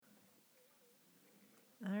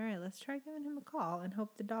let's try giving him a call and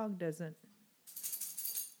hope the dog doesn't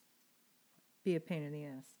be a pain in the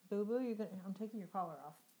ass. Boo Boo, I'm taking your collar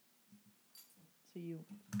off. So you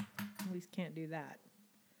at least can't do that.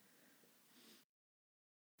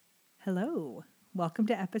 Hello. Welcome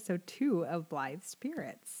to episode 2 of Blithe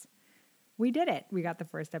Spirits. We did it. We got the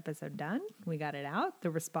first episode done. We got it out.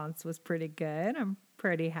 The response was pretty good. I'm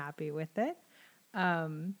pretty happy with it.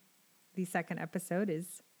 The second episode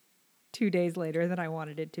is 2 days later than I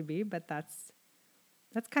wanted it to be, but that's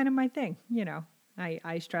kind of my thing. You know,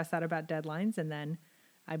 I stress out about deadlines and then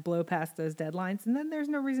I blow past those deadlines and then there's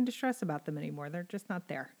no reason to stress about them anymore. They're just not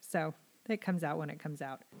there. So it comes out when it comes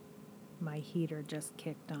out. My heater just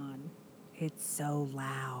kicked on. It's so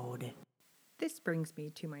loud. This brings me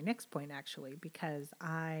to my next point, actually, because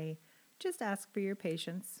I just ask for your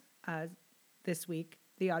patience. This week,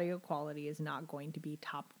 the audio quality is not going to be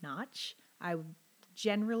top notch. I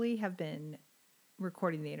generally have been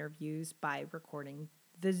recording the interviews by recording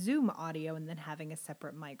the Zoom audio and then having a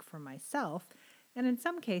separate mic for myself. And in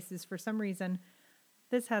some cases, for some reason,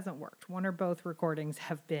 this hasn't worked. One or both recordings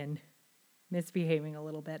have been misbehaving a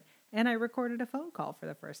little bit. And I recorded a phone call for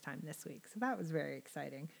the first time this week. So that was very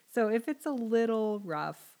exciting. So if it's a little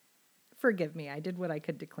rough, forgive me. I did what I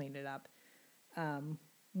could to clean it up.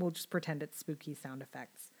 We'll just pretend it's spooky sound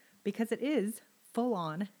effects because it is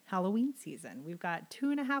full-on Halloween season. We've got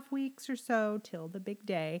 2.5 weeks or so till the big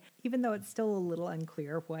day, even though it's still a little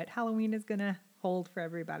unclear what Halloween is going to hold for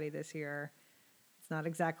everybody this year. It's not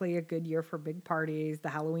exactly a good year for big parties. The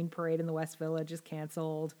Halloween parade in the West Village is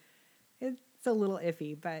canceled. It's a little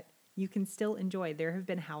iffy, but you can still enjoy. There have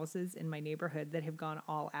been houses in my neighborhood that have gone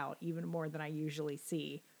all out, even more than I usually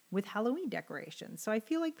see, with Halloween decorations. So I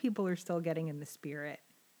feel like people are still getting in the spirit,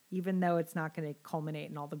 even though it's not going to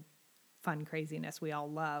culminate in all the fun craziness we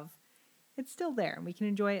all love. It's still there, and we can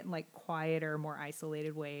enjoy it in like quieter, more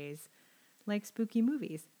isolated ways, like spooky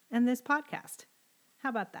movies and this podcast. How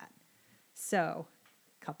about that? So,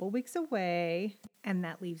 a couple weeks away, and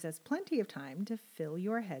that leaves us plenty of time to fill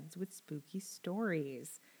your heads with spooky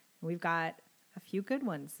stories. We've got a few good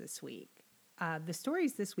ones this week. The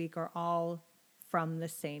stories this week are all from the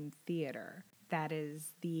same theater. That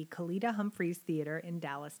is the Kalita Humphreys Theater in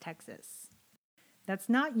Dallas, Texas. That's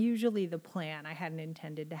not usually the plan. I hadn't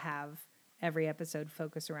intended to have every episode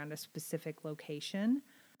focus around a specific location.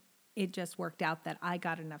 It just worked out that I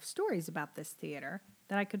got enough stories about this theater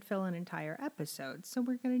that I could fill an entire episode. So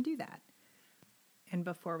we're going to do that. And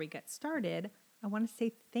before we get started, I want to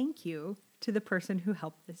say thank you to the person who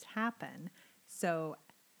helped this happen. So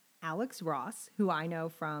Alex Ross, who I know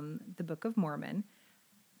from the Book of Mormon,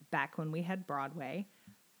 back when we had Broadway,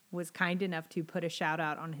 was kind enough to put a shout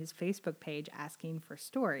out on his Facebook page asking for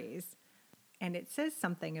stories. And it says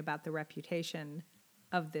something about the reputation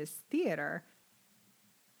of this theater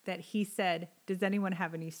that he said, does anyone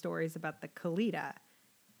have any stories about the Kalita?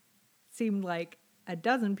 Seemed like a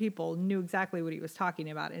dozen people knew exactly what he was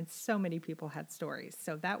talking about, and so many people had stories.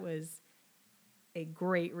 So that was a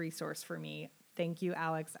great resource for me. Thank you,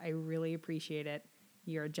 Alex. I really appreciate it.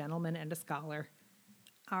 You're a gentleman and a scholar.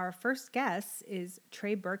 Our first guest is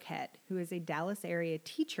Trey Burkhead, who is a Dallas area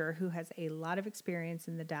teacher who has a lot of experience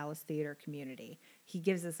in the Dallas theater community. He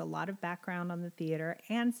gives us a lot of background on the theater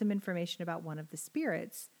and some information about one of the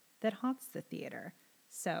spirits that haunts the theater.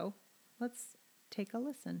 So let's take a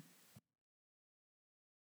listen.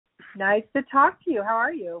 Nice to talk to you. How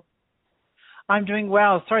are you? I'm doing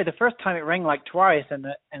well. Sorry, the first time it rang like twice, and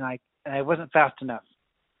I wasn't fast enough.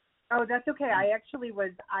 Oh, that's okay.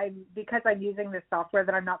 Because I'm using this software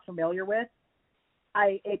that I'm not familiar with.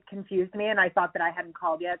 It confused me, and I thought that I hadn't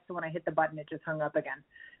called yet. So when I hit the button, it just hung up again.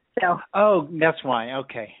 So. Oh, that's why.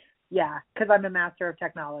 Okay. Yeah, because I'm a master of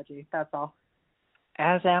technology. That's all.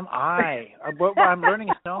 As am I. I'm learning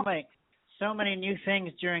so many new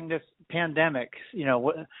things during this pandemic. You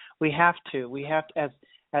know, we have to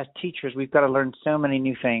as teachers, we've got to learn so many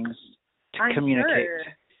new things to communicate. Sure.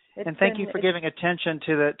 And thank you for giving attention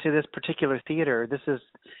to this particular theater.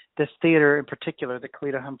 This theater in particular, the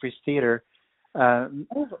Kalita Humphreys Theater, has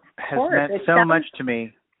meant so much to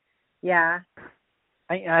me. Yeah.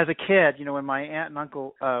 As a kid, you know, when my aunt and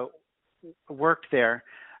uncle worked there,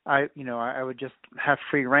 I would just have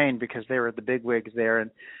free reign because they were the bigwigs there,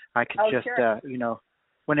 and I could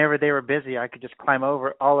whenever they were busy, I could just climb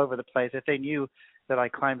all over the place. If they knew that I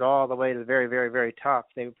climbed all the way to the very, very, very top,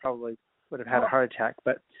 they would have had a heart attack.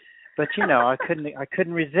 But you know, I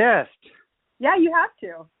couldn't resist. Yeah, you have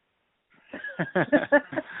to.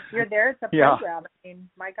 You're there. It's a program. I mean,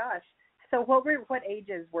 my gosh. So what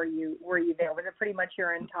ages were you there? Was it pretty much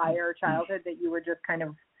your entire childhood that you were just kind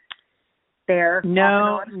of there?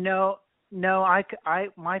 No. No,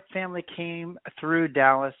 my family came through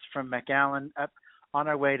Dallas from McAllen up on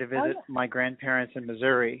our way to visit my grandparents in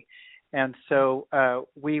Missouri, and so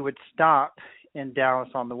we would stop in Dallas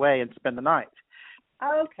on the way and spend the night.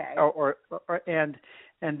 Okay. And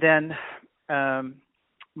then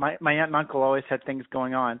my aunt and uncle always had things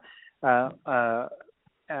going on. So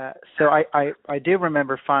I do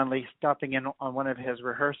remember fondly stopping in on one of his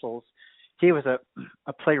rehearsals. He was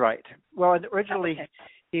a playwright. Well, originally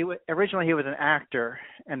he was an actor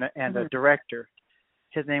and a director.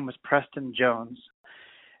 His name was Preston Jones.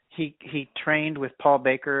 He trained with Paul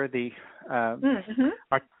Baker, the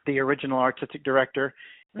original artistic director.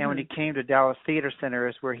 And when he came to Dallas Theater Center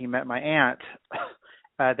is where he met my aunt.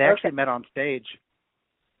 They actually met on stage.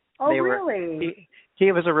 Oh, really?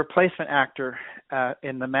 He was a replacement actor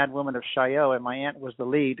in The Mad Woman of Chaillot, and my aunt was the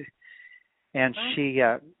lead. And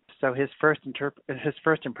so his first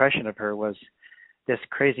impression of her was this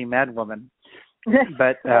crazy mad woman.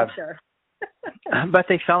 But but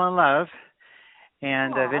they fell in love,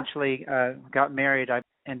 and eventually got married.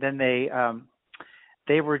 And then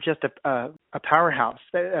they were just a powerhouse,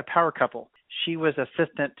 a power couple. She was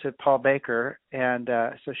assistant to Paul Baker, and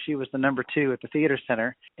so she was the number 2 at the theater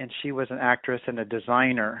center, and she was an actress and a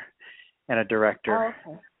designer and a director.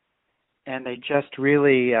 Oh, okay. And they just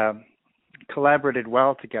really collaborated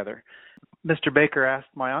well together. Mr. Baker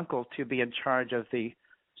asked my uncle to be in charge of the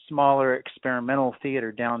smaller experimental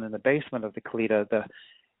theater down in the basement of the Calita.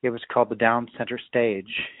 It was called the Down Center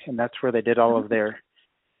Stage, and that's where they did all of their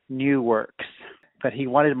new works. But he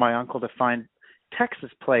wanted my uncle to find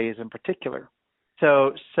Texas plays in particular.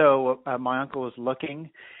 So my uncle was looking,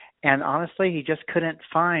 and honestly, he just couldn't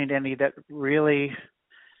find any that really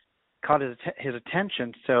caught his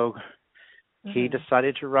attention. So he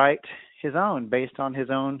decided to write his own based on his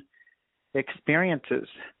own experiences.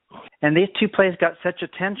 And these 2 plays got such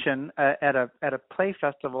attention at a play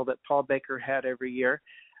festival that Paul Baker had every year.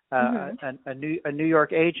 A New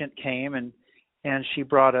York agent came and she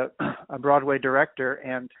brought a Broadway director,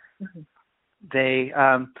 and they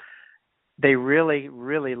really,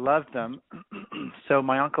 really loved them. So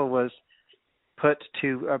my uncle was put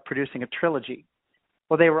to producing a trilogy.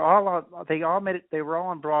 Well, they were all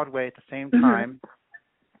on Broadway at the same time,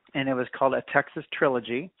 and it was called A Texas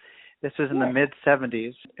Trilogy. This was in the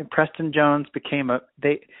mid-'70s. And Preston Jones became a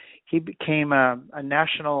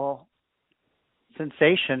national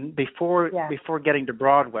sensation before getting to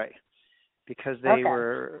Broadway, because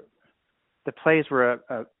the plays were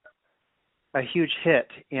a huge hit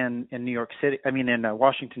in New York City. I mean, in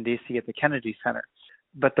Washington D.C. at the Kennedy Center.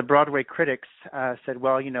 But the Broadway critics said,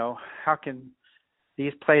 well, how can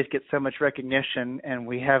these plays get so much recognition and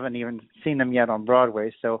we haven't even seen them yet on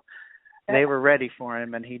Broadway? So they were ready for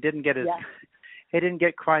him, and he didn't get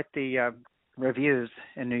quite the reviews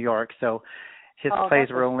in New York. So his plays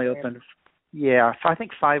were only open. Yeah, I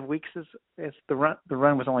think 5 weeks is the run. The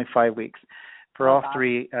run was only 5 weeks for all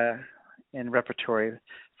 3 in repertory.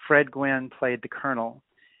 Fred Gwynne played the Colonel,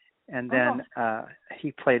 and then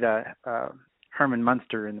he played Herman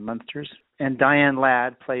Munster in the Munsters, and Diane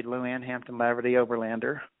Ladd played Lou Ann Hampton Laverty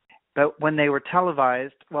Overlander. But when they were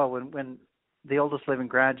televised, when The Oldest Living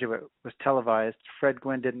Graduate was televised, Fred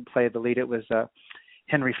Gwynne didn't play the lead. It was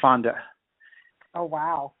Henry Fonda. Oh,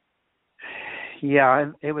 wow.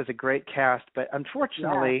 Yeah, it was a great cast, but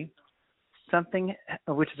unfortunately, something,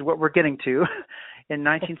 which is what we're getting to, in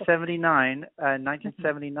 1979,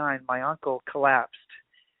 my uncle collapsed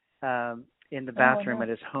in the bathroom at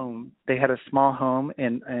his home. They had a small home,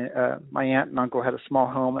 and my aunt and uncle had a small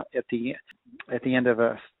home at the end of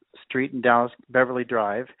a street in Dallas, Beverly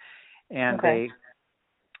Drive, and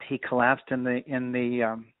he collapsed in the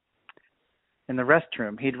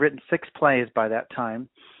restroom. He'd written 6 plays by that time.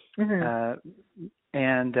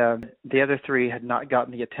 And the other 3 had not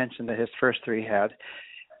gotten the attention that his first 3 had.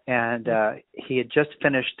 And he had just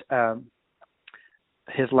finished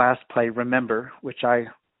his last play, Remember, which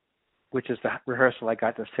is the rehearsal I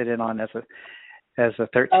got to sit in on as a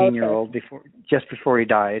 13-year-old just before he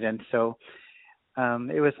died. And so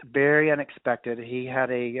it was very unexpected. He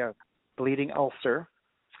had a bleeding ulcer.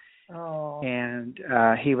 Oh. And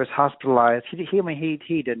he was hospitalized. He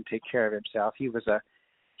didn't take care of himself. He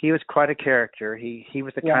was quite a character. He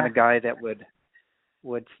was the kind of guy that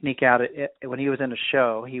would sneak out when he was in a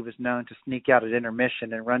show. He was known to sneak out at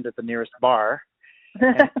intermission and run to the nearest bar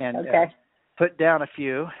and put down a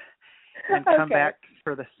few and come back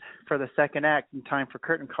for the second act in time for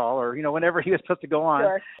curtain call, or whenever he was supposed to go on.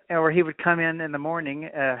 Sure. Or he would come in the morning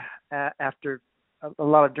after a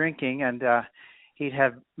lot of drinking, and he'd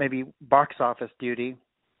have maybe box office duty.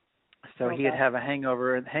 So he'd have a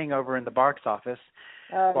hangover in the box office.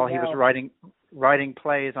 while he was writing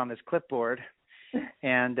plays on his clipboard.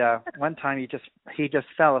 And one time he just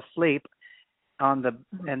fell asleep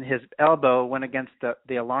and his elbow went against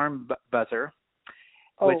the alarm buzzer,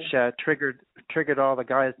 which triggered all the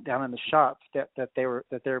guys down in the shop that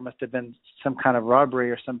there must have been some kind of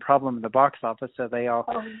robbery or some problem in the box office. So they all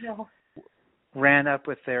ran up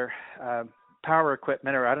with their power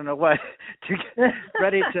equipment, or I don't know what, to get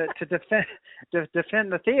ready to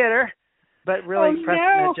defend the theater. But really,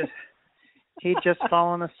 Preston he'd just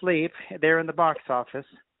fallen asleep there in the box office.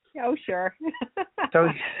 Oh, sure. So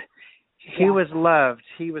he was loved.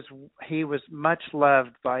 He was much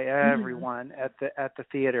loved by everyone at the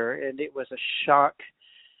theater, and it was a shock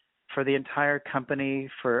for the entire company,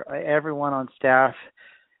 for everyone on staff.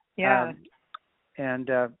 Yeah.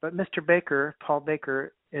 But Mr. Baker, Paul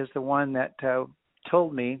Baker, is the one that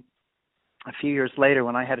told me a few years later,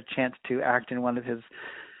 when I had a chance to act in one of his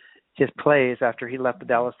plays after he left the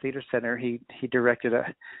Dallas Theater Center. He directed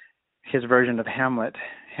his version of Hamlet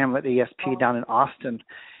ESP down in Austin.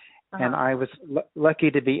 And I was lucky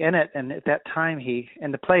to be in it. And at that time,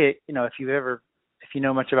 the play, if you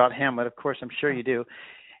know much about Hamlet, of course, I'm sure you do,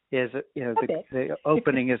 is, the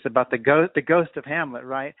opening is about the ghost of Hamlet,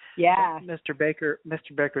 right? Yeah. But Mr.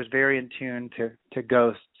 Baker is very in tune to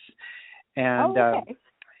ghosts. And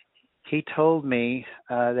he told me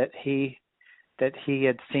that he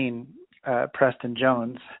had seen Preston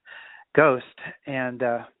Jones' ghost. And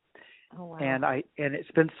and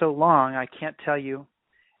it's been so long, I can't tell you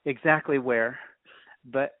exactly where,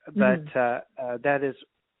 but that is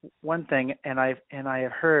one thing. And I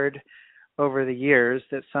have heard over the years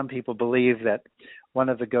that some people believe that one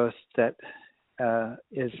of the ghosts that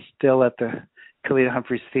is still at the Kalita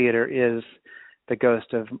Humphreys Theater is the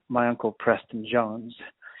ghost of my uncle Preston Jones.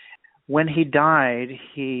 When he died,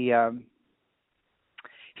 he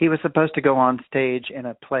was supposed to go on stage in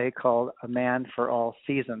a play called A Man for All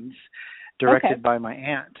Seasons, directed by my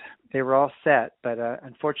aunt. They were all set, but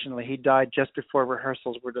unfortunately he died just before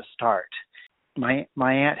rehearsals were to start. My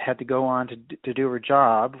aunt had to go on to do her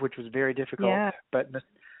job, which was very difficult, but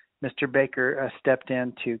Mr. Baker stepped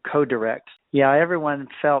in to co-direct. Yeah, everyone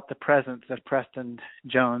felt the presence of Preston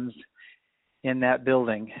Jones in that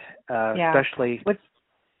building, especially...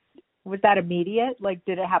 Was that immediate? Like,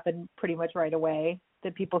 did it happen pretty much right away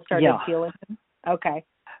that people started feeling him? Okay.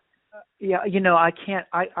 Yeah,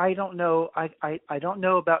 I don't know. I don't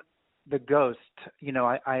know about the ghost.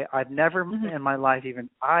 I've never in my life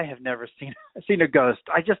I have never seen a ghost.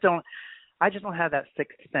 I just don't have that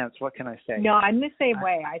sixth sense. What can I say? No, I'm the same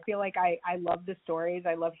way. I feel like I love the stories.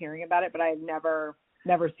 I love hearing about it, but I've never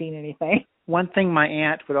seen anything. One thing my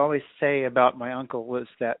aunt would always say about my uncle was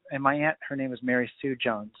that, and my aunt, her name was Mary Sue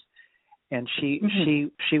Jones, and she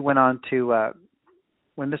went on to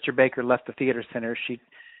when Mr. Baker left the theater center, she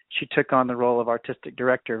took on the role of artistic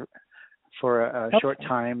director for a short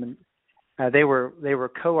time, and they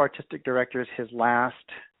were co-artistic directors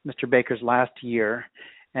Mr. Baker's last year,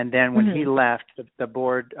 and then when he left, the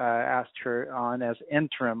board asked her on as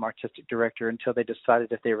interim artistic director until they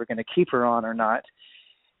decided if they were going to keep her on or not,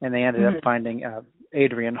 and they ended up finding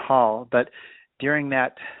Adrian Hall. But during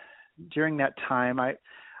that time,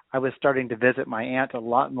 I was starting to visit my aunt a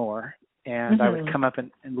lot more, and I would come up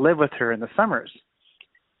and live with her in the summers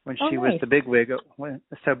when she was the bigwig.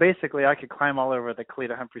 So basically, I could climb all over the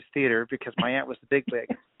Kalita Humphreys Theater because my aunt was the bigwig,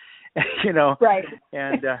 Right.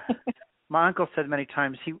 And my uncle said many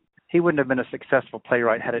times he wouldn't have been a successful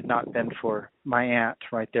playwright had it not been for my aunt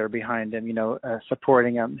right there behind him,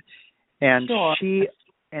 supporting him. And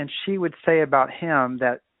she would say about him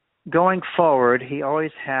that going forward, he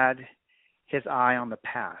always had his eye on the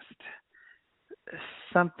past,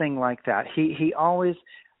 something like that. He always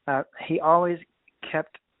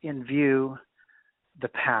kept in view the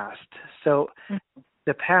past. So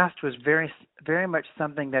the past was very, very much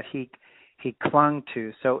something that he clung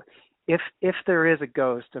to. So if there is a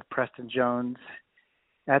ghost of Preston Jones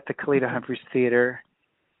at the Kalita Humphreys Theater,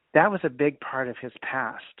 that was a big part of his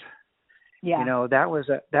past. Yeah. That was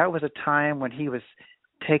a time when he was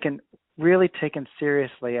really taken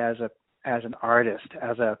seriously as an artist,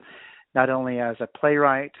 not only as a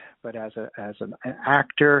playwright, but as an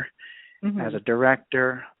actor, as a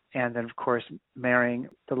director, and then of course marrying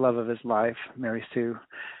the love of his life, Mary Sue.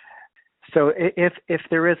 So if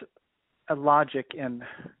there is a logic in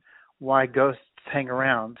why ghosts hang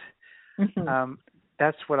around,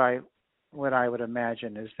 that's what I would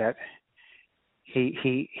imagine is that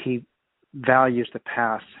he values the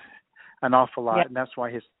past an awful lot, and that's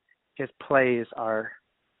why his plays are.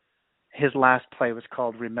 His last play was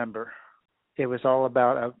called Remember. It was all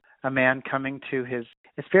about a man coming to his.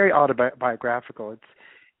 It's very autobiographical.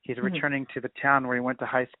 He's returning to the town where he went to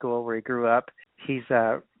high school, where he grew up. He's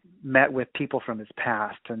met with people from his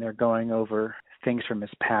past, and they're going over things from his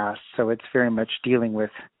past. So it's very much dealing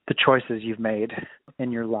with the choices you've made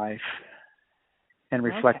in your life and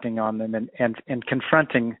reflecting on them and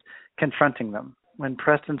confronting them. When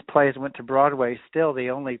Preston's plays went to Broadway, still the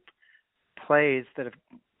only plays that have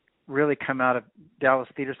really come out of Dallas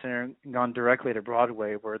Theater Center and gone directly to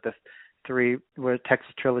Broadway were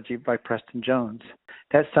Texas Trilogy by Preston Jones.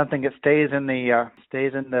 That's something that stays in the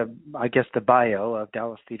I guess the bio of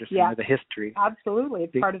Dallas Theater Center, the history. Absolutely,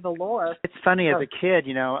 it's part of the lore. It's funny as a kid,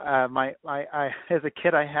 as a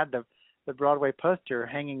kid I had the Broadway poster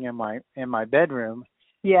hanging in my bedroom.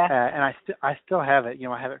 Yeah. And I still have it.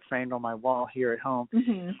 I have it framed on my wall here at home.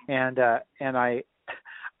 And I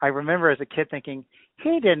remember as a kid thinking,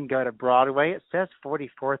 he didn't go to Broadway. It says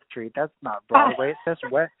 44th Street. That's not Broadway. It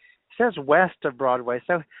says west of Broadway.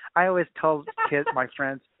 So I always told kids, my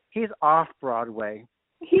friends, he's off Broadway.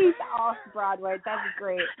 He's off Broadway. That's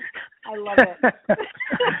great. I love it.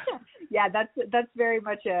 Yeah, that's very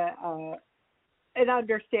much an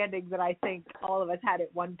understanding that I think all of us had at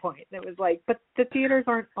one point. It was like, but the theaters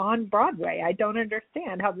aren't on Broadway. I don't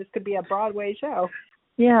understand how this could be a Broadway show.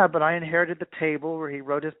 Yeah, but I inherited the table where he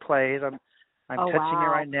wrote his plays. I'm touching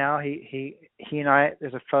it right now. He and I.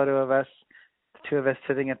 There's a photo of us, the two of us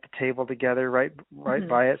sitting at the table together, right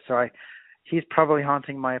by it. So he's probably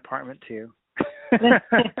haunting my apartment too.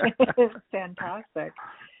 Fantastic.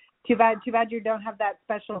 Too bad you don't have that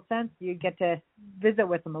special sense. You get to visit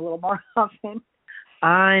with him a little more often.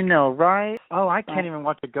 I know, right? Oh, I can't even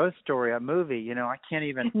watch a ghost story, a movie. I can't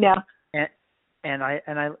even. No. And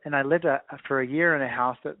I lived for a year in a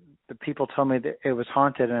house that the people told me that it was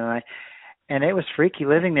haunted, and it was freaky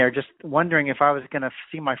living there, just wondering if I was going to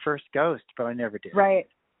see my first ghost, but I never did. Right.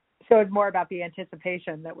 So it's more about the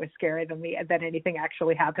anticipation that was scary than anything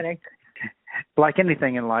actually happening. Like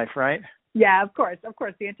anything in life, right? Yeah, of course.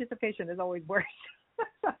 The anticipation is always worse.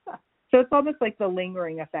 So it's almost like the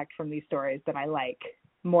lingering effect from these stories that I like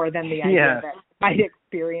more than the idea that I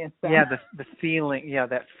experience them. Yeah, the feeling. Yeah,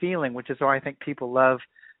 that feeling, which is why I think people love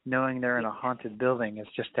knowing they're in a haunted building.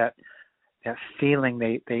 It's just that feeling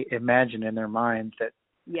they imagine in their minds that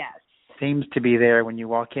seems to be there when you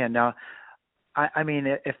walk in. Now, I mean,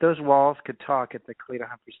 if those walls could talk at the Kalita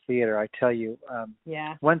Humphreys Theater, I tell you,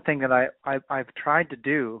 one thing that I've tried to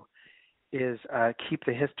do is keep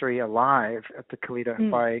the history alive at the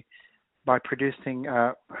Kalita by producing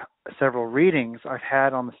several readings I've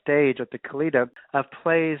had on the stage at the Kalita of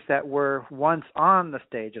plays that were once on the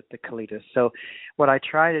stage at the Kalita. So what I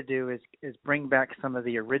try to do is bring back some of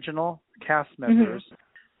the original cast members,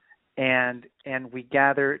 and we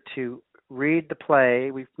gather to read the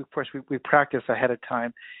play. We practice ahead of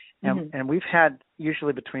time, and we've had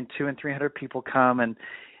usually between 200 and 300 people come and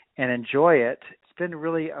enjoy it. It's been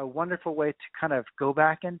really a wonderful way to kind of go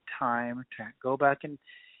back in time, to go back and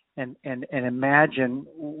imagine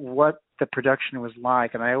what the production was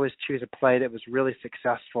like. And I always choose a play that was really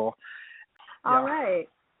successful. All right.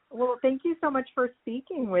 Well, thank you so much for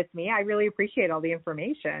speaking with me. I really appreciate all the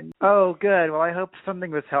information. Oh, good. Well, I hope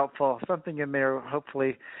something was helpful. Something in there,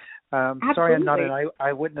 hopefully. Sorry I'm not an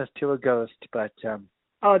eyewitness to a ghost, but...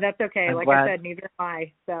 oh, that's okay. I'm like glad. I said, neither am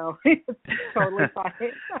I. So it's totally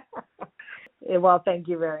fine. Well, thank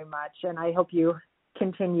you very much. And I hope you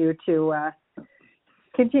continue to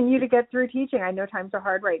get through teaching. I know times are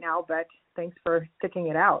hard right now, but thanks for sticking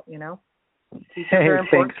it out, Hey,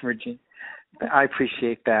 thanks, Virginia. I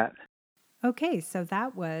appreciate that. Okay, so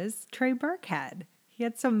that was Trey Burkhead. He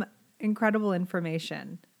had some incredible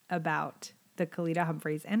information about the Kalita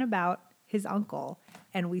Humphreys and about his uncle.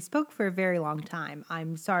 And we spoke for a very long time.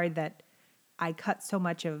 I'm sorry that I cut so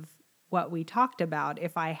much of what we talked about.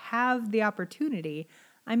 If I have the opportunity,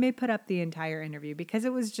 I may put up the entire interview because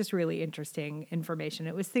it was just really interesting information.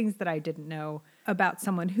 It was things that I didn't know about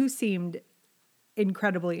someone who seemed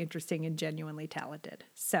incredibly interesting and genuinely talented.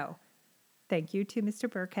 So thank you to Mr.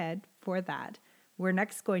 Burkhead for that. We're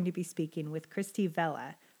next going to be speaking with Christy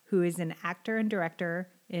Vela, who is an actor and director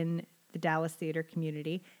in the Dallas theater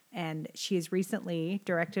community, and she has recently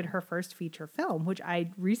directed her first feature film, which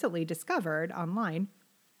I recently discovered online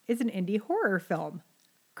is an indie horror film.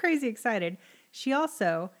 Crazy excited. She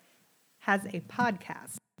also has a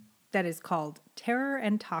podcast that is called Terror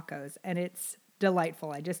and Tacos, and it's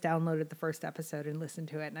delightful. I just downloaded the first episode and listened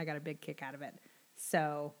to it, and I got a big kick out of it.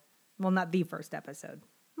 So, well, not the first episode,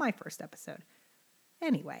 my first episode.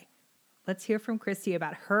 Anyway, let's hear from Christy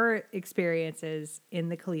about her experiences in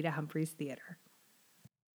the Kalita Humphreys Theater.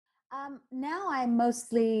 Now I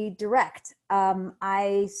mostly direct.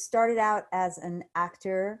 I started out as an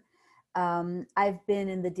actor I've been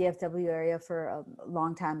in the DFW area for a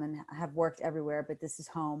long time and have worked everywhere, but this is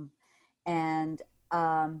home. And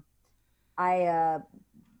I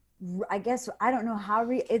I guess I don't know how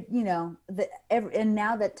and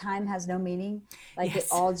now that time has no meaning, like it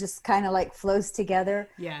Yes. all just kind of like flows together.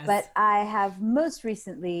 Yes. But I have most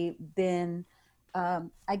recently been,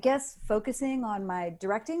 I guess, focusing on my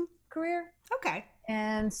directing career. Okay.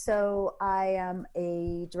 And so I am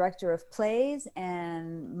a director of plays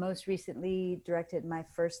and most recently directed my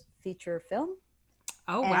first feature film.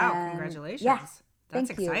 Oh, wow. And Congratulations. yeah, That's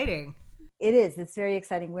thank you. exciting. It is. It's very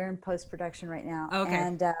exciting. We're in post-production right now. Okay.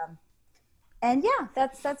 And yeah,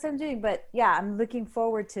 that's what I'm doing. But yeah, I'm looking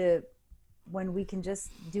forward to when we can just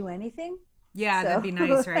do anything. Yeah, So. that'd be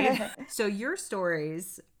nice, right? So your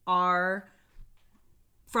stories are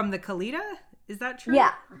from the Kalita? Is that true?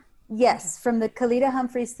 Yeah. Yes, from the Kalita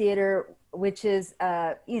Humphreys Theater, which is,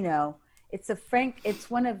 it's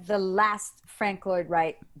one of the last Frank Lloyd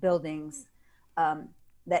Wright buildings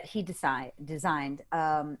that he designed.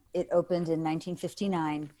 It opened in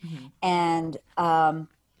 1959, and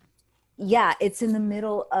it's in the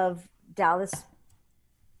middle of Dallas,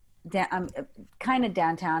 kind of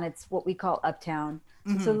downtown. It's what we call Uptown,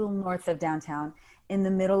 so it's a little north of downtown, in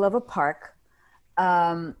the middle of a park.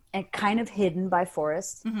 And kind of hidden by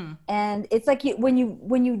forest. And it's like when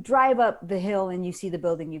you drive up the hill and you see the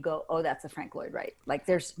building, you go, oh, that's a Frank Lloyd Wright. Like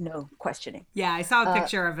there's no questioning. Yeah, I saw a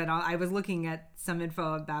picture of it. I was looking at some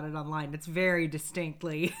info about it online. It's very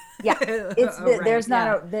distinctly. Yeah, there is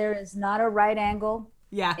not a right angle.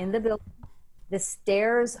 Yeah. In the building. The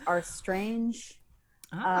stairs are strange.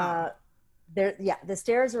 The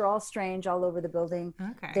stairs are all strange all over the building.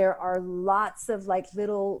 Okay. There are lots of like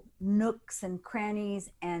little nooks and crannies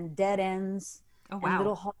and dead ends. Oh, wow. And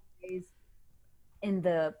little hallways in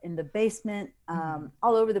the basement,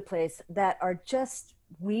 all over the place that are just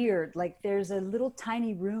weird. Like there's a little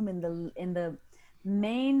tiny room in the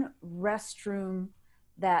main restroom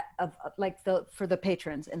for the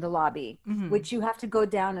patrons in the lobby, which you have to go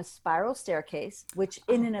down a spiral staircase, which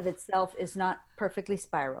in and of itself is not perfectly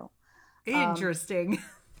spiral. Interesting.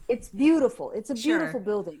 It's beautiful. It's a Sure. beautiful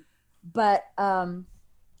building, but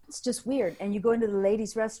it's just weird. And you go into the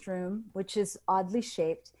ladies' restroom, which is oddly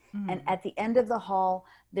shaped. And at the end of the hall,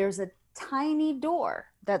 there's a tiny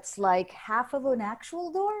door that's like half of an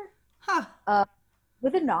actual door. Huh.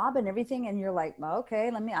 With a knob and everything. And you're like, well,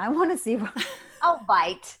 okay, I want to see. I'll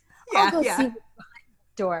bite. I'll go see what's behind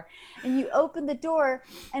the door. And you open the door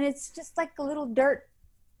and it's just like a little dirt,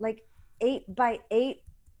 like 8x8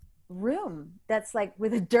 room that's like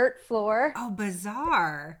with a dirt floor. Oh,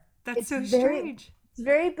 bizarre. That's so strange. It's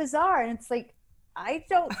very bizarre. And it's like,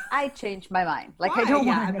 I changed my mind. Like, Why? I don't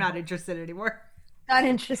want I'm not interested anymore. Not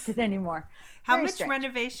interested anymore. How Very much strange.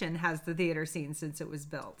 renovation has the theater seen since it was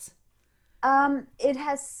built? It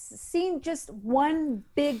has seen just one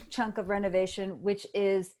big chunk of renovation, which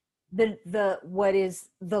is what is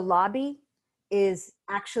the lobby is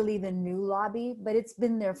actually the new lobby, but it's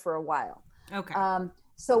been there for a while. Okay.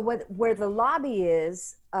 So where the lobby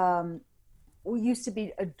is, used to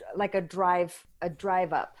be a drive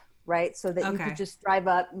up, right? So that you could just drive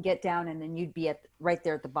up and get down, and then you'd be right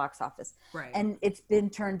there at the box office. Right. And it's been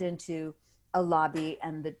turned into a lobby,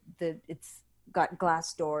 and it's got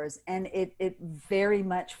glass doors, and it very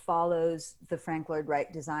much follows the Frank Lloyd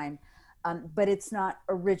Wright design, but it's not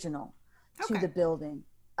original to the building.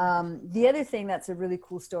 The other thing that's a really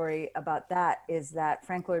cool story about that is that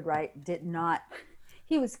Frank Lloyd Wright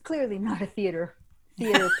he was clearly not a theater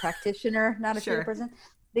practitioner, not a theater person,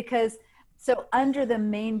 because so under the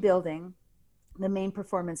main building, the main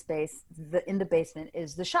performance space, in the basement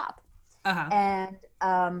is the shop. And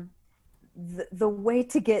the way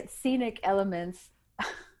to get scenic elements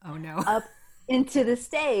up into the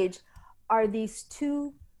stage are these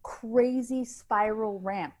two crazy spiral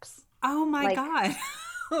ramps. Oh my God.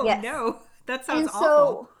 Oh yes. No, that sounds awful.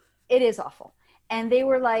 So it is awful. And they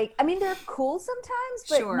were like, I mean, they're cool sometimes,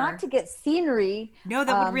 but not to get scenery. No,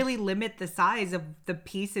 that would really limit the size of the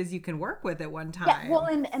pieces you can work with at one time. Yeah, well,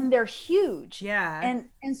 and they're huge. Yeah.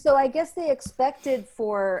 And so I guess they expected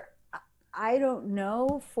for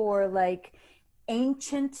like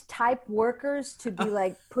ancient type workers to be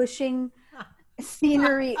like pushing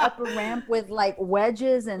scenery up a ramp with like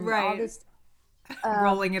wedges and all this.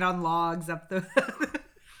 Rolling it on logs up the...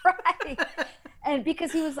 Right. And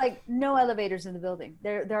because he was like, no elevators in the building.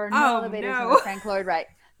 There are no elevators in the Frank Lloyd Wright.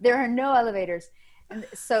 There are no elevators. And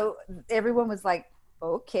so everyone was like,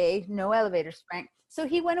 okay, no elevators, Frank. So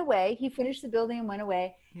he went away. He finished the building and went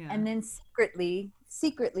away. Yeah. And then secretly,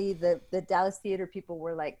 the Dallas theater people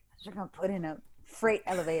were like, they're going to put in a freight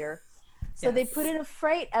elevator. So they put in a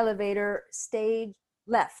freight elevator stage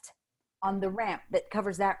left on the ramp that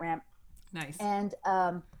covers that ramp. Nice.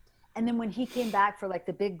 And then when he came back for like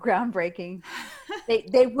the big groundbreaking,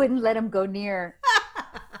 they wouldn't let him go near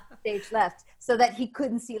stage left so that he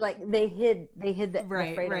couldn't see, like they hid the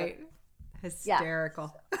right, freight right.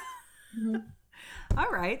 Hysterical. Yeah. Mm-hmm. All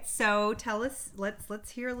right. So tell us, let's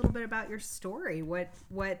hear a little bit about your story. What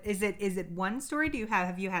is it? Is it one story?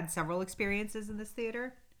 Have you had several experiences in this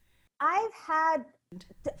theater?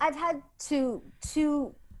 I've had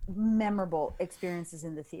two memorable experiences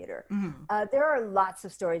in the theater. Mm-hmm. There are lots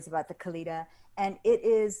of stories about the Kalita, and it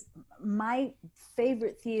is my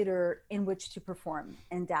favorite theater in which to perform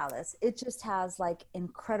in Dallas. It just has like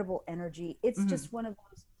incredible energy. It's mm-hmm. just one of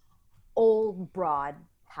those old broad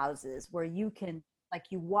houses where you can, like,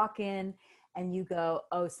 you walk in and you go,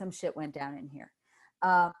 oh, some shit went down in here.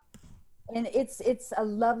 And it's a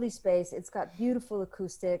lovely space. It's got beautiful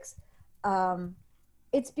acoustics.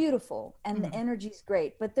 It's beautiful and mm-hmm. the energy's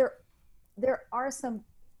great, but there are some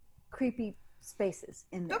creepy spaces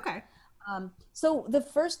in there. Okay. So the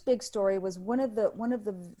first big story was one of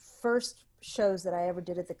the first shows that I ever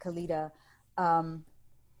did at the Kalita,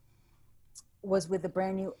 was with a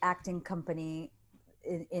brand new acting company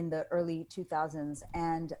in the early 2000s.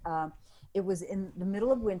 And, it was in the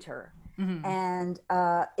middle of winter mm-hmm. and,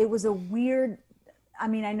 it was a weird, I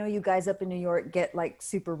mean, I know you guys up in New York get like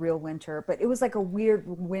super real winter, but it was like a weird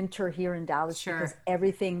winter here in Dallas. Sure. Because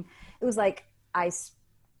it was like ice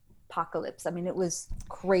apocalypse. I mean, it was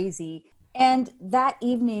crazy. And that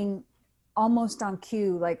evening, almost on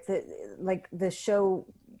cue, like the show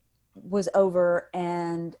was over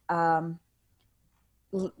and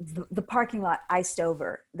the parking lot iced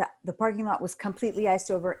over. The parking lot was completely iced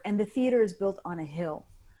over, and the theater is built on a hill.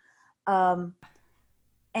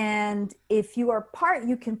 And if you are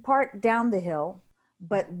you can park down the hill,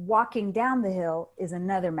 but walking down the hill is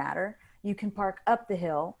another matter. You can park up the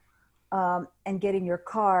hill, and getting your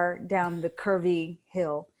car down the curvy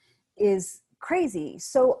hill is crazy.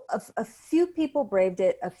 So a few people braved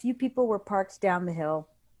it. A few people were parked down the hill.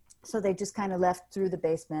 So they just kind of left through the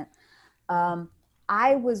basement.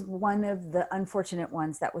 I was one of the unfortunate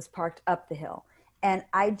ones that was parked up the hill. And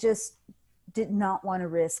I just did not want to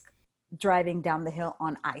risk driving down the hill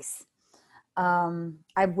on ice.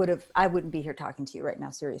 I wouldn't be here talking to you right now,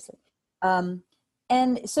 seriously. And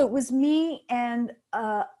so it was me and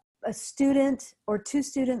a student or two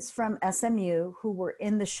students from SMU who were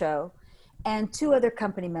in the show, and two other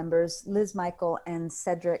company members, Liz Michael and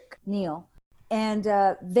Cedric Neal. And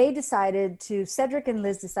Cedric and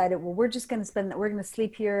Liz decided, well, we're going to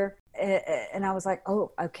sleep here. And I was like,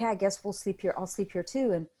 oh, okay, I guess we'll sleep here. I'll sleep here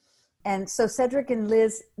too. And so Cedric and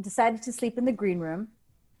Liz decided to sleep in the green room.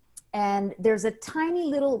 And there's a tiny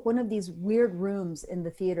little, one of these weird rooms in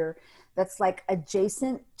the theater that's like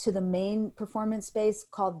adjacent to the main performance space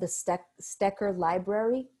called the Stecker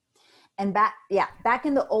Library. And back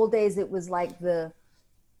in the old days, it was like the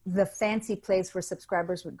fancy place where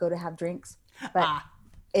subscribers would go to have drinks, but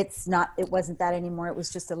it wasn't that anymore. It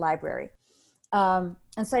was just a library. And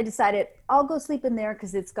so I decided I'll go sleep in there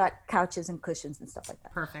because it's got couches and cushions and stuff like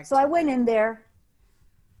that. Perfect. So I went in there,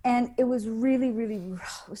 and it was really, really,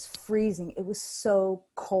 it was freezing. It was so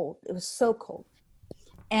cold. It was so cold.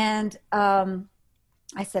 And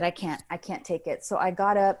I said, I can't take it. So I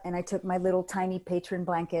got up and I took my little tiny patron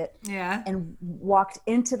blanket and walked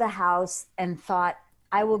into the house and thought,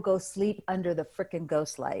 I will go sleep under the frickin'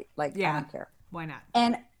 ghost light. Like, I don't care. Why not?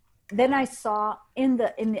 And then I saw in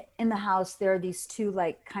the house, there are these two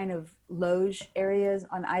like kind of loge areas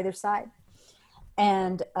on either side.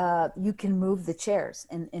 And you can move the chairs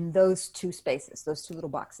in those two spaces, those two little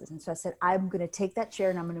boxes. And so I said, I'm going to take that chair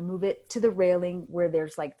and I'm going to move it to the railing where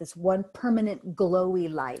there's like this one permanent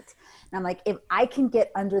glowy light. And I'm like, if I can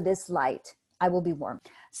get under this light, I will be warm.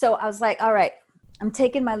 So I was like, all right, I'm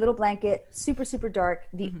taking my little blanket, super, super dark.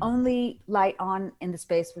 The only light on in the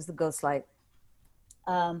space was the ghost light.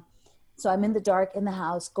 So I'm in the dark in the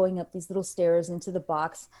house, going up these little stairs into the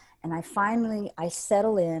box. And I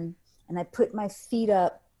settle in. And I put my feet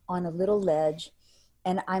up on a little ledge,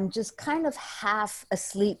 and I'm just kind of half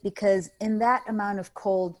asleep because in that amount of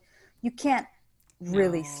cold, you can't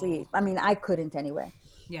really sleep. I mean, I couldn't anyway.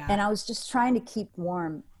 Yeah. And I was just trying to keep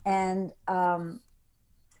warm. And, I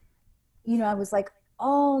was like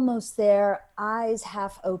almost there, eyes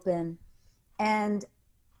half open. And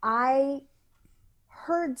I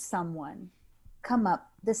heard someone come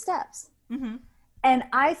up the steps. Mm-hmm. And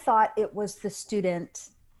I thought it was the student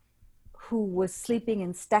who was sleeping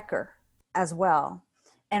in Stecker as well,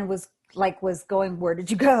 and was going, where did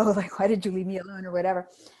you go? Like, why did you leave me alone or whatever?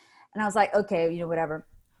 And I was like, okay, whatever.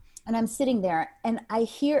 and I'm sitting there, and I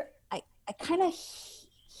kind of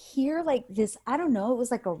hear like this, I don't know,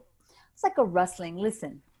 it's like a rustling.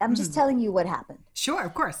 Listen, I'm just telling you what happened. Sure,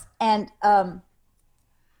 of course. And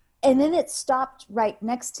then it stopped right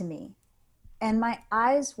next to me, and my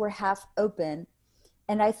eyes were half open,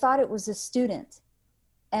 and I thought it was a student.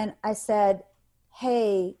 And I said,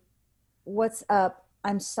 "Hey, what's up?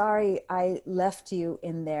 I'm sorry I left you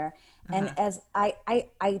in there." And as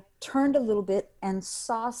I turned a little bit and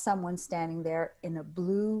saw someone standing there in a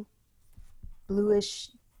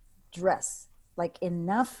bluish dress, like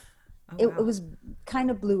enough. It was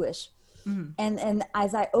kind of bluish. And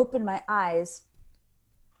as I opened my eyes,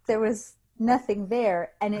 there was nothing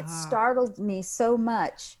there, and it startled me so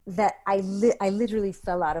much that I literally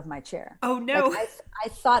fell out of my chair. Oh no. Like I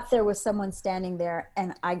thought there was someone standing there,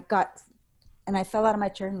 and I fell out of my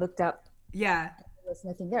chair and looked up. Yeah. There was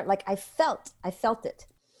nothing there. Like I felt it.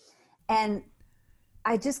 And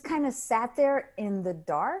I just kind of sat there in the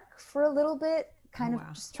dark for a little bit, kind of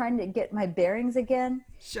just trying to get my bearings again.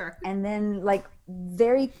 Sure. And then like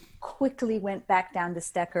very quickly went back down to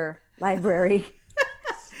Stecker Library.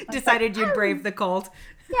 Decided you'd brave the cold.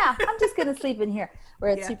 Yeah, I'm just going to sleep in here where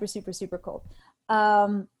it's super, super, super cold.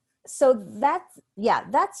 So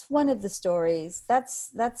that's one of the stories. That's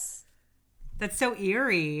so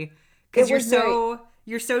eerie, because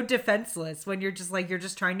you're so defenseless when you're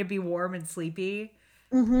just trying to be warm and sleepy.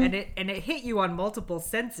 And it hit you on multiple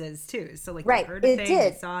senses too. So like you heard a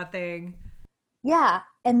thing, you saw a thing. Yeah.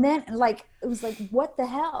 And then like, it was like, what the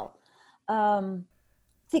hell?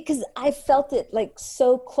 Because I felt it like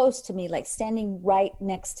so close to me, like standing right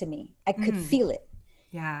next to me. I could feel it.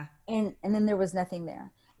 Yeah. And then there was nothing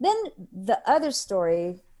there. Then the other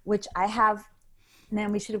story, which I have,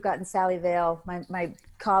 man, we should have gotten Sally Vale, my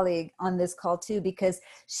colleague, on this call too, because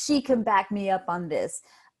she can back me up on this.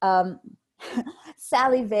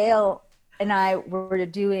 Sally Vale and I were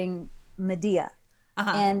doing Medea.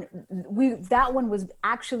 And that one was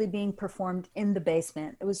actually being performed in the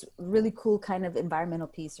basement. It was a really cool kind of environmental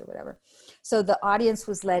piece or whatever. So the audience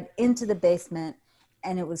was led into the basement,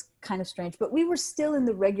 and it was kind of strange, but we were still in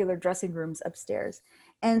the regular dressing rooms upstairs.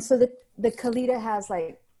 And so the Kalita has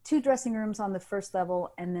like 2 dressing rooms on the first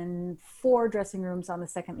level and then 4 dressing rooms on the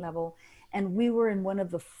second level. And we were in one of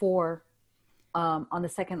the 4 on the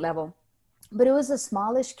second level, but it was a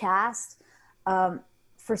smallish cast.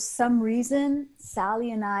 For some reason,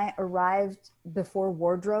 Sally and I arrived before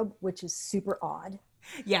wardrobe, which is super odd.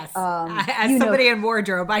 Yes. As somebody in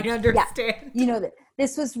wardrobe, I understand. Yeah, you know that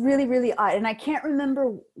this was really, really odd. And I can't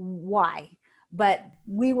remember why, but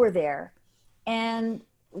we were there, and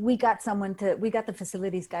we got the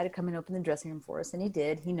facilities guy to come and open the dressing room for us. And he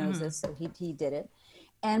did. He knows us. So he did it.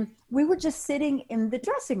 And we were just sitting in the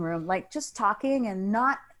dressing room, like just talking and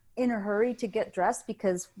not in a hurry to get dressed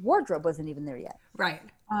because wardrobe wasn't even there yet. Right.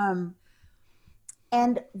 And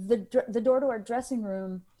the door to our dressing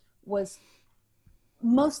room was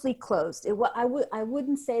mostly closed. I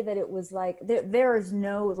wouldn't say that it was like there is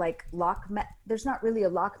no like lock. There's not really a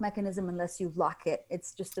lock mechanism unless you lock it.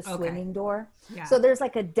 It's just a swinging door. Yeah. So there's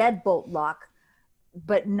like a deadbolt lock,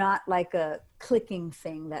 but not like a clicking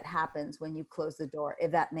thing that happens when you close the door,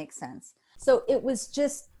 if that makes sense. So it was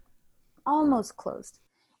just almost closed.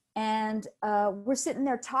 And we're sitting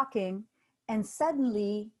there talking, and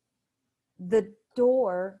suddenly the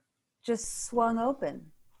door just swung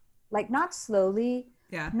open, like not slowly,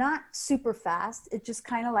 not super fast. It just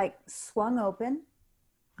kind of like swung open,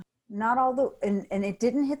 not all and it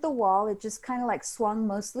didn't hit the wall. It just kind of like swung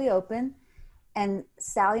mostly open. And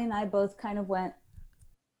Sally and I both kind of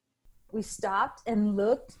we stopped and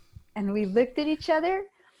looked, and we looked at each other.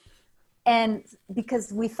 And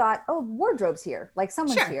because we thought, oh, wardrobe's here, like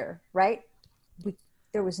someone's here, right?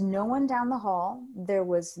 There was no one down the hall. There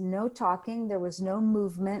was no talking. There was no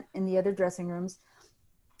movement in the other dressing rooms.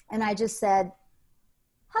 And I just said,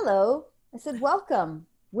 hello. I said, welcome.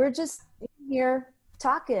 We're just here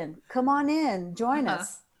talking. Come on in, join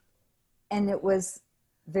us. And it was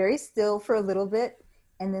very still for a little bit.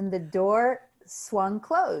 And then the door swung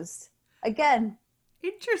closed again.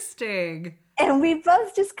 Interesting. And we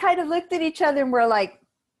both just kind of looked at each other and we're like,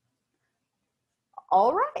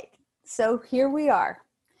 all right, so here we are.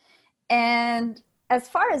 And as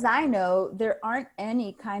far as I know, there aren't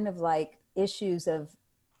any kind of like issues of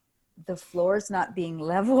the floors not being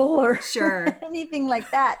level or anything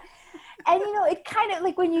like that. And, you know, it kind of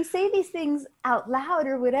like when you say these things out loud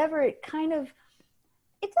or whatever, it doesn't,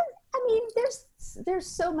 I mean, there's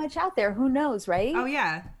so much out there. Who knows, right? Oh,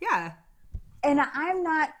 yeah. Yeah. And I'm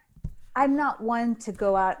not one to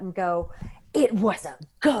go out and go, it was a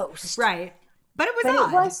ghost. Right. But it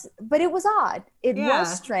was odd. But it was odd. It Yeah.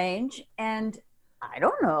 was strange, and I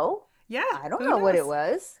don't know. Yeah. I don't who know what knows? it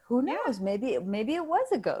was. Who Yeah. knows? Maybe it was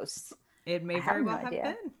a ghost. It may I have very no well have idea.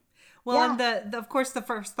 been. Well, Yeah. and the of course the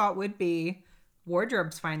first thought would be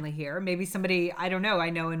wardrobe's finally here. Maybe somebody, I don't know. I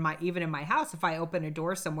know even in my house, if I open a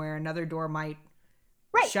door somewhere, another door might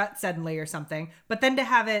Right. shut suddenly or something. But then to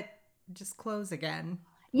have it just close again.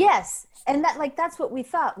 Yes. And that's what we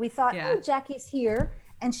thought. We thought, Yeah. oh, Jackie's here.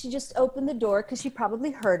 And she just opened the door because she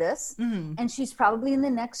probably heard us. Mhm. And she's probably in the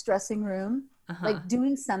next dressing room, like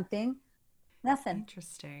doing something. Nothing.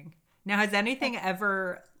 Interesting. Now, has anything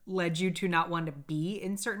ever led you to not want to be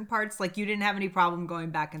in certain parts? Like you didn't have any problem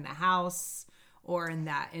going back in the house or in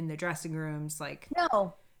the dressing rooms? Like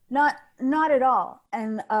No, not at all.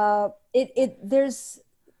 And there's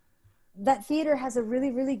that theater has a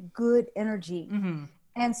really, really good energy. Mhm.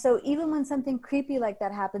 And so even when something creepy like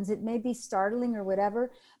that happens, it may be startling or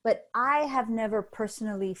whatever, but I have never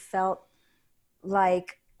personally felt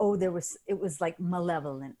like, oh, it was like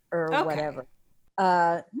malevolent or Okay. whatever.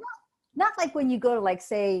 Not like when you go to like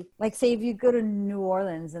say if you go to New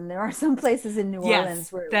Orleans, and there are some places in New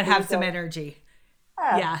Orleans where that have you some go, energy.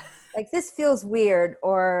 "Ah, Yeah. like this feels weird,"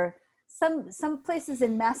 or some places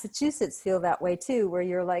in Massachusetts feel that way too, where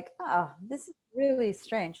you're like, oh, this is really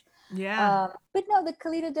strange. Yeah. But no, the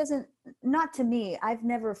Kalita doesn't, not to me. I've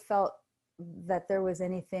never felt that there was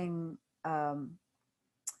anything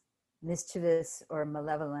mischievous or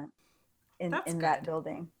malevolent in that good.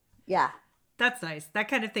 building. Yeah. That's nice. That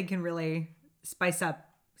kind of thing can really spice up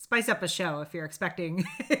a show if you're expecting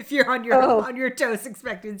if you're on your toes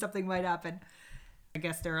expecting something might happen. I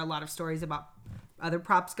guess there are a lot of stories about other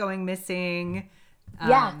props going missing.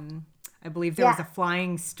 Yeah. I believe there was a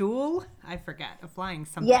flying stool. I forget, a flying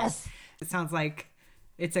something. Yes. It sounds like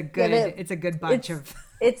it's a good bunch of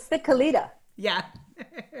it's the Kalita. Yeah.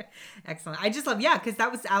 Excellent. I just love, because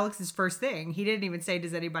that was Alex's first thing. He didn't even say,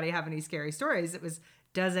 does anybody have any scary stories? It was,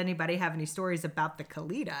 does anybody have any stories about the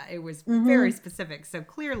Kalita? It was very specific. So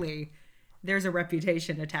clearly there's a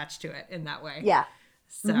reputation attached to it in that way. Yeah.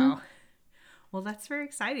 So, well, that's very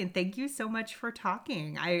exciting. Thank you so much for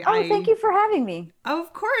talking. Thank you for having me. Oh,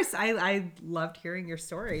 of course. I loved hearing your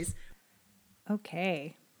stories.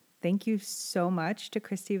 Okay. Thank you so much to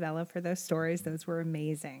Christy Vela for those stories. Those were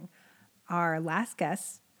amazing. Our last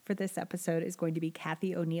guest for this episode is going to be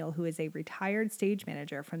Kathy O'Neill, who is a retired stage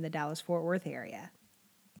manager from the Dallas-Fort Worth area.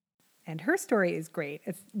 And her story is great.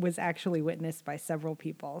 It was actually witnessed by several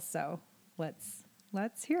people. So let's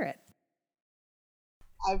hear it.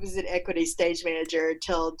 I was an equity stage manager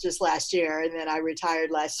until just last year, and then I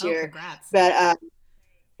retired last year. Congrats. But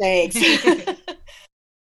thanks.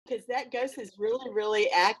 Because that ghost is really, really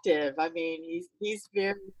active. I mean, he's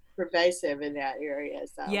very pervasive in that area.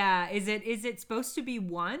 So yeah, is it supposed to be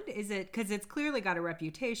one? Is it, because it's clearly got a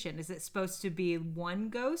reputation? Is it supposed to be one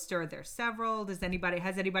ghost, or are there several? Has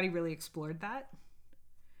anybody really explored that?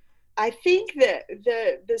 I think that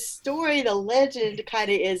the story, the legend,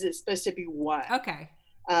 kind of is it's supposed to be one. Okay.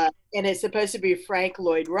 And it's supposed to be Frank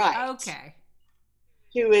Lloyd Wright. Okay.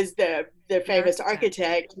 Who is the famous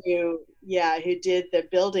architect who did the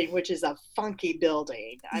building, which is a funky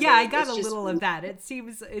building. I got a little of that. It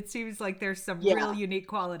seems like there's some real unique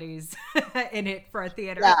qualities in it for a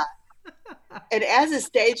theater. Yeah. And as a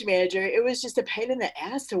stage manager, it was just a pain in the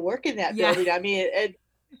ass to work in that building. I mean,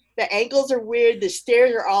 the angles are weird. The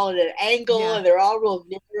stairs are all at an angle, and they're all real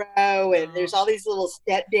narrow, and there's all these little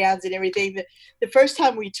step downs and everything. The first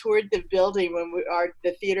time we toured the building, when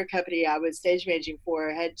the theater company I was stage managing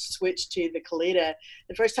for had switched to the Kalita,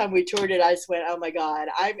 the first time we toured it, I just went, "Oh my God,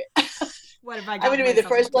 what have I got? I'm going to be the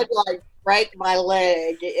first one to like break my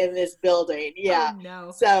leg in this building." Yeah. Oh,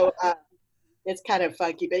 no. So it's kind of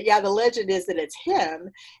funky, but the legend is that it's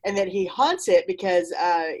him, and that he haunts it because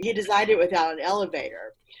he designed it without an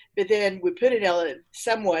elevator. But then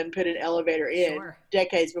someone put an elevator in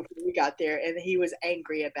decades before we got there, and he was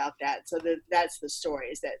angry about that. So that's the story,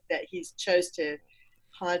 is that he chose to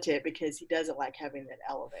haunt it because he doesn't like having an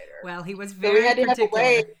elevator. Well, he was very particular.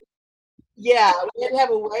 We had to have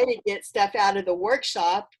a way to get stuff out of the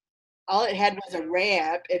workshop. All it had was a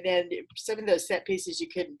ramp, and then some of those set pieces you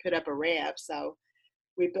couldn't put up a ramp, so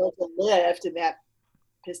we built a lift, and that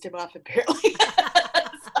pissed him off apparently.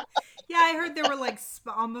 Yeah, I heard there were like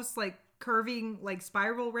almost like curving, like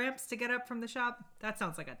spiral ramps to get up from the shop. That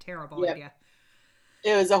sounds like a terrible idea.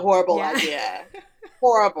 It was a horrible idea.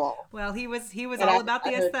 Horrible. Well, he was all about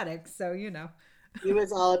the aesthetics, so He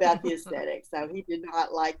was all about the aesthetics. So he did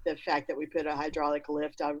not like the fact that we put a hydraulic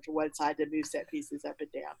lift on to one side to move set pieces up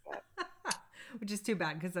and down. But. Which is too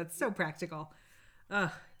bad, because that's so practical.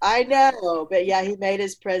 Ugh. I know, but yeah, he made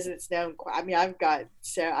his presence known. I mean, I've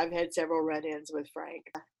had several run-ins with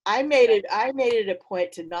Frank. I made it a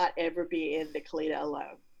point to not ever be in the Kalita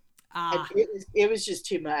alone. And Ah, it was just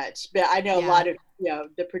too much. But I know a yeah. lot of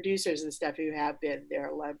the producers and stuff who have been there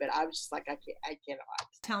alone. But I was just like, I cannot.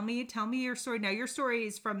 Tell me your story. Now your story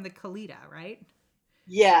is from the Kalita, right?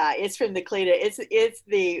 Yeah, it's from the Kalita. It's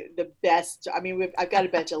the best. I mean, I've got a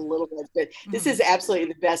bunch of little ones, but this Mhm. is absolutely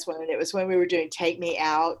the best one. And it was when we were doing Take Me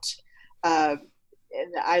Out. Um,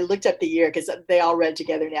 and I looked up the year because they all read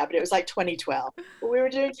together now, but it was like 2012. We were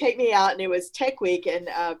doing Take Me Out, and it was Tech Week, and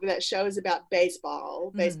that show is about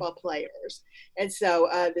Mhm. baseball players. And so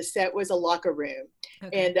the set was a locker room,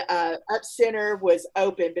 Okay. and up center was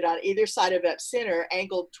open, but on either side of up center,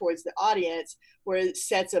 angled towards the audience, were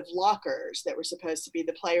sets of lockers that were supposed to be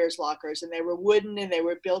the players' lockers, and they were wooden and they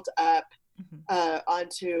were built up Mhm.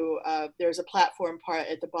 onto. There's a platform part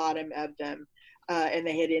at the bottom of them, and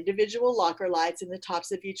they had individual locker lights in the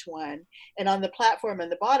tops of each one. And on the platform on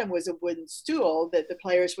the bottom was a wooden stool that the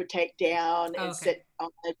players would take down Oh, and okay. sit on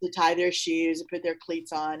to tie their shoes and put their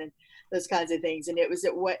cleats on and those kinds of things. And it was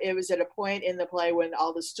at a point in the play when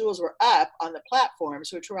all the stools were up on the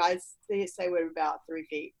platforms, which were I say were about 3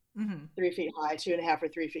 feet. Mhm. 3 feet high, 2.5 or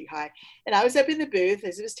 3 feet high. And I was up in the booth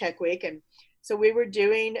as it was Tech Week. And so we were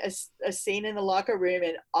doing a scene in the locker room,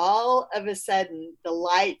 and all of a sudden, the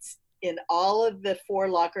lights in all of the four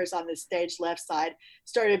lockers on the stage left side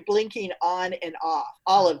started blinking on and off,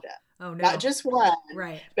 all Oh. of them. Oh Not no. just one,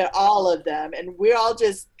 Right. but all of them. And we all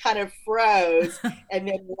just kind of froze. And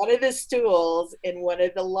then one of the stools in one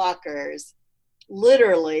of the lockers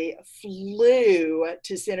literally flew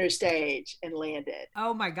to center stage and landed.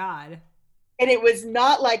 Oh my God. And it was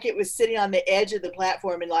not like it was sitting on the edge of the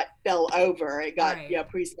platform and like fell over. It got Right.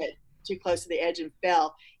 preset too close to the edge and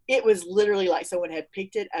fell. It was literally like someone had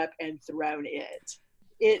picked it up and thrown it.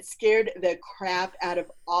 It scared the crap out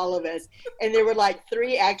of all of us. And there were like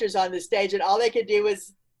three actors on the stage, and all they could do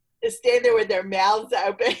was stand there with their mouths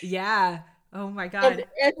open. Yeah. Oh my And God.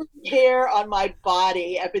 every hair on my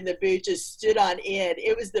body up in the booth just stood on end.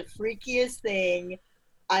 It was the freakiest thing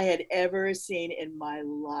I had ever seen in my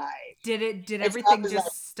life. Did And so I everything was like,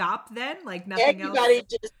 just stop then? Like nothing else? everybody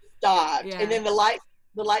just stopped, and Yeah. then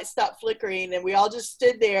the lights stopped flickering, and we all just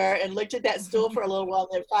stood there and looked at that stool for a little while.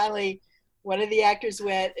 And then finally, one of the actors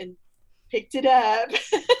went and picked it up,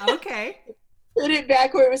 Okay. put it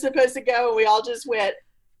back where it was supposed to go, and we all just went,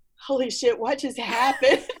 "Holy shit, what just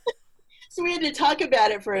happened?" So we had to talk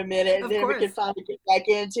about it for a minute, and Of then we could course. finally get back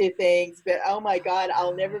into things. But oh my god,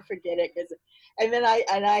 I'll never forget it. Because and then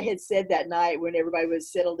I had said that night when everybody was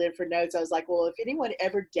settled in for notes, I was like, well, if anyone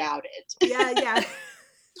ever doubted Yeah, yeah.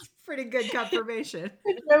 Pretty good confirmation.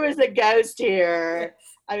 there was a ghost here,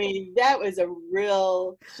 Yes. I mean, that was a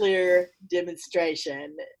real clear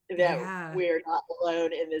demonstration that Yeah. we're not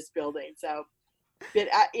alone in this building. So, but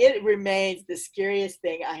it remains the scariest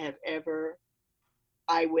thing I have ever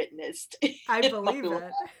eyewitnessed I in my believe life.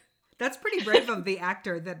 it. That's pretty brave of the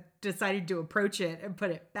actor that decided to approach it and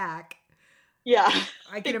put it back. Yeah,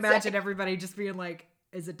 I can imagine exactly. everybody just being like,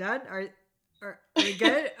 "Is it done? Are we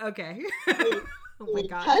good? Okay." Do Oh my we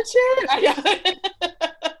God. touch it? I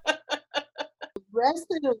know. rest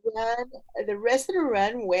of the rest of the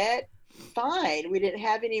run went fine. We didn't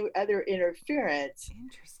have any other interference,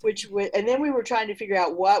 Interesting. and then we were trying to figure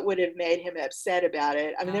out what would have made him upset about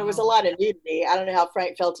it. I mean, there was a Oh. lot of nudity. I don't know how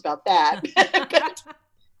Frank felt about that, but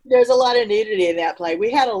there's a lot of nudity in that play.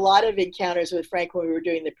 We had a lot of encounters with Frank when we were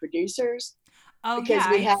doing the producers Oh yeah, because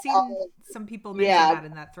I we had had seen all, some people mention yeah, that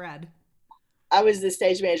in that thread. I was the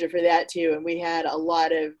stage manager for that too, and we had a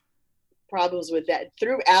lot of problems with that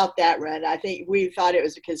throughout that run. I think we thought it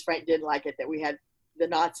was because Frank didn't like it that we had the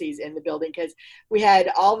Nazis in the building, because we had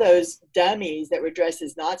all those dummies that were dressed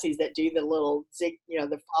as Nazis that do the little zig,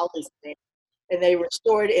 the follies thing. And they were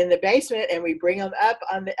stored in the basement, and we bring them up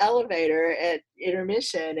on the elevator at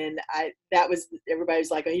intermission. And that was, everybody was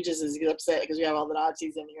like, oh, he just is upset because we have all the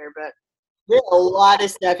Nazis in here. But a lot of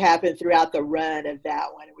stuff happened throughout the run of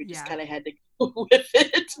that one, and we just Yeah. kind of had to go with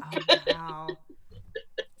it. Oh wow.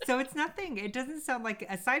 So it's nothing. It doesn't sound like,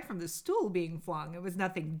 aside from the stool being flung, it was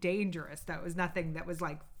nothing dangerous. That was nothing that was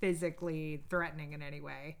like physically threatening in any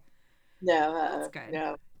way. No, That's good.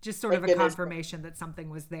 no, Just sort of thank a goodness. confirmation that something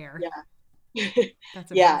was there. Yeah.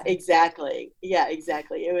 That's Yeah, amazing. exactly. Yeah,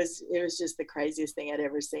 exactly. It was just the craziest thing I'd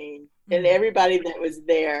ever seen. And Mm. everybody that was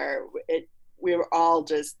there, we were all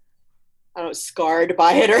just, I don't know, scarred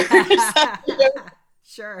by it or something.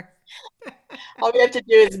 Sure. All we have to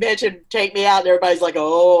do is mention Take Me Out, and everybody's like,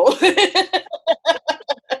 oh.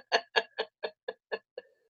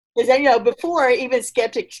 Because before even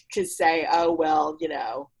skeptics could say, "Oh well,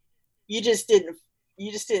 you just didn't,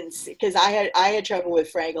 see." Because I had trouble with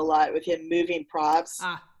Frank a lot with him moving props,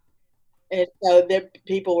 and so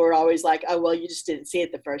people were always like, "Oh well, you just didn't see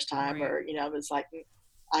it the first time," right. or it was like,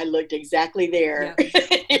 I looked exactly there. Yep.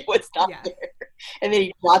 It was not there, and then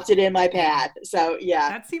he dropped it in my path. So yeah,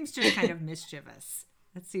 that seems just kind of mischievous.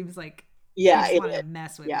 That seems like yeah, he just want to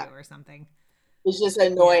mess with you or something. It's just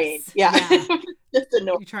annoying. Yes. Yeah. Just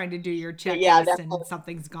annoying. You're trying to do your checklist and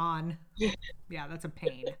something's gone. Yeah, that's a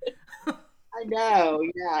pain. I know.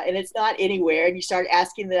 Yeah. And it's not anywhere. And you start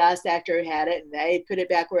asking the last actor who had it and they put it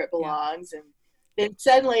back where it belongs. And then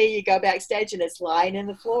suddenly you go backstage and it's lying in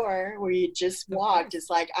the floor where you just walked. It's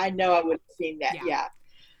like, I know I would have seen that. Yeah.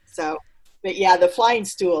 So, but yeah, the flying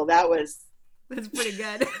stool, that's pretty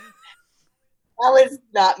good. I was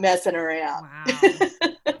not messing around. Wow.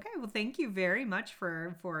 Okay, well, thank you very much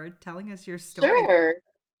for telling us your story. Sure.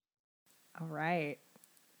 All right.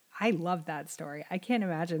 I love that story. I can't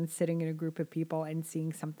imagine sitting in a group of people and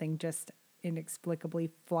seeing something just inexplicably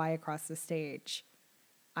fly across the stage.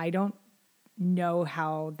 I don't know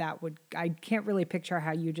how that would, I can't really picture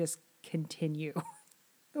how you just continue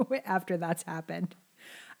after that's happened.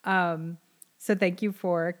 So thank you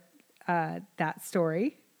for that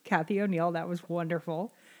story, Kathy O'Neill. That was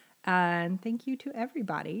wonderful. And thank you to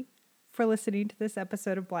everybody for listening to this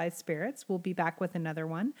episode of Blythe Spirits. We'll be back with another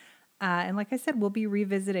one. And like I said, we'll be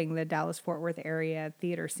revisiting the Dallas-Fort Worth area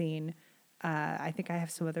theater scene. I think I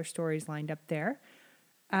have some other stories lined up there.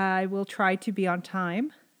 I will try to be on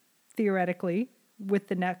time, theoretically, with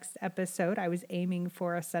the next episode. I was aiming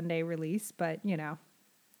for a Sunday release, but,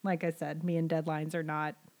 like I said, me and deadlines are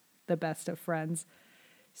not the best of friends.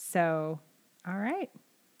 So, all right.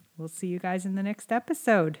 We'll see you guys in the next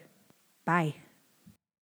episode. Bye.